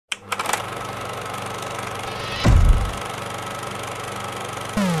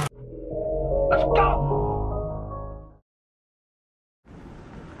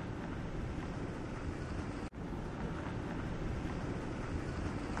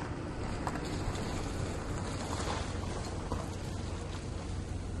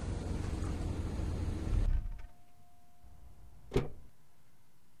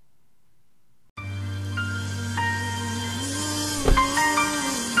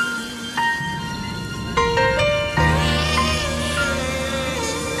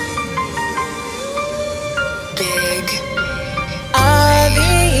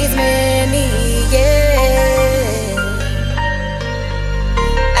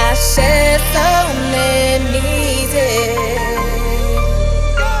shed so many tears.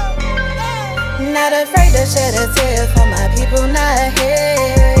 Not afraid to shed a tear for my people not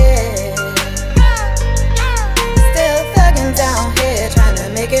here. Still thugging down here, trying to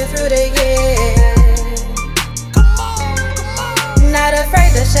make it through the year. Not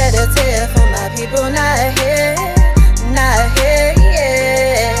afraid to shed a tear for my people not here. Not here,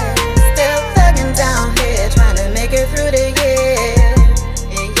 yeah. Still thugging down here, trying to make it through the year.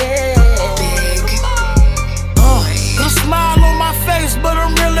 Yeah. Big boy. A smile on my face, but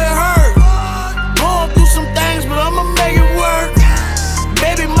I'm really hurt. Going through some things, but I'ma make it work.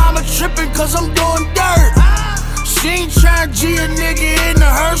 Baby mama tripping cause I'm doing dirt. She ain't tryna G a nigga in the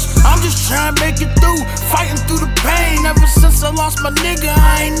hearse. I'm just tryna make it through, fighting through the pain. Ever since I lost my nigga,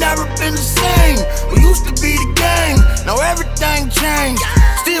 I ain't never been the same. We used to be the gang, now everything changed.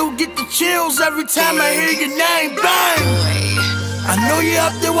 Still get the chills every time I hear your name, bang. I know you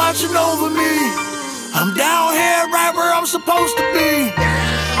up there watching over me. I'm down here right where I'm supposed to be.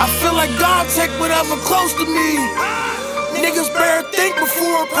 I feel like God take whatever close to me. Niggas better think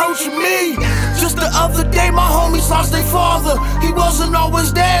before approaching me. Just the other day, my homies lost their father. He wasn't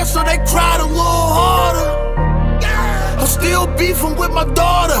always there, so they cried a little harder. I'm still beefing with my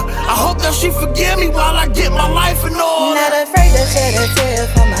daughter. I hope that she forgive me while I get my life in order. Not afraid to shed a tear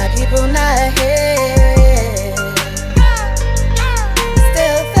for my people not here.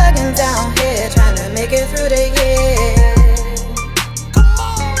 Still thugging down here, trying to make it through the year.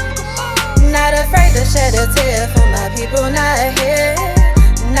 Not afraid to shed a tear for my people not here.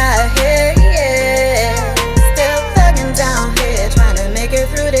 Not here, yeah. Still thugging down here, trying to make it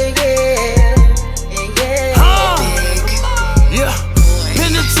through the year. Yeah. Yeah.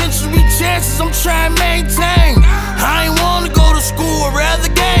 Penitentiary chances I'm trying to maintain. I ain't wanna go to school, rather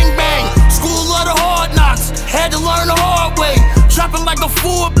gangbang. School of the hard knocks, had to learn the hard way. Trapping like a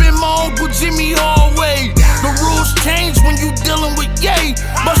fool, been my Uncle Jimmy Hallway. The rules change when you dealing with yay.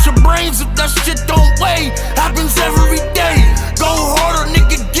 Bust your brains if that shit don't weigh. Happens every day. Go harder,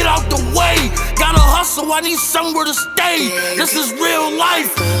 nigga, get out the way. Gotta hustle, I need somewhere to stay. This is real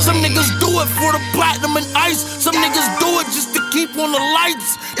life. Some niggas do it for the platinum and ice. Some niggas do it just to keep on the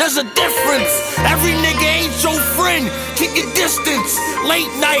lights. There's a difference. Every nigga ain't your friend. Keep your distance. Late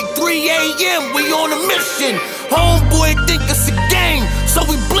night, 3 a.m., we on a mission. Homeboy think it's a game, so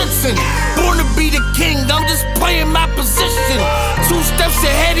we blitzing. Born to be the king, I'm just playing my position. 2 steps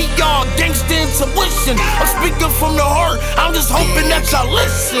ahead of y'all, gangsta intuition. I'm speaking from the heart, I'm just hoping that y'all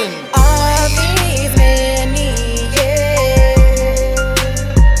listen. All these many years,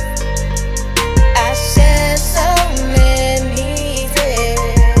 I shed so many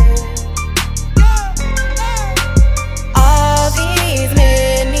tears. All these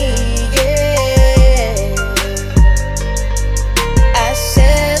many years, I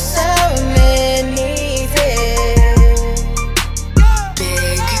shed so many tears.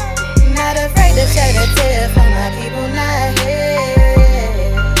 Big. Not afraid to shed a tear for my people not here.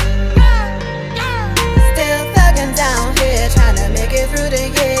 Still thugging down here, trying to make it through the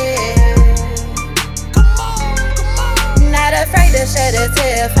year. Not afraid to shed a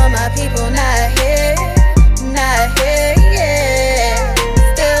tear for my people not here. Not here, yeah.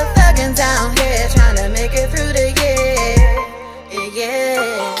 Still thugging down here, trying to make it through the year.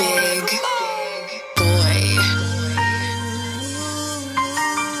 Yeah. Big boy.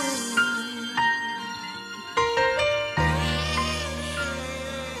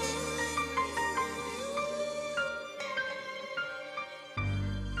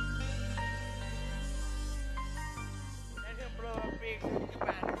 Let him blow up big so he can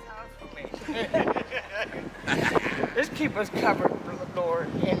buy this house for me. Just keep us covered, Lord.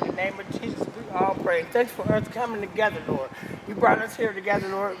 In the name of Jesus, we all pray. Thanks for us coming together, Lord. You brought us here together,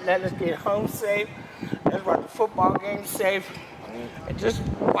 Lord. Let us get home safe. Let's watch the football game safe. And just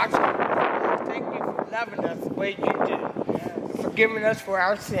watch it. Thank you for loving us the way you do. And forgiving us for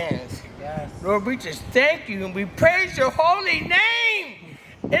our sins. Lord, we just thank you and we praise your holy name.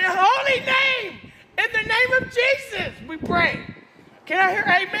 In the holy name. In the name of Jesus, we pray. Can I hear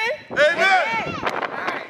amen? Amen.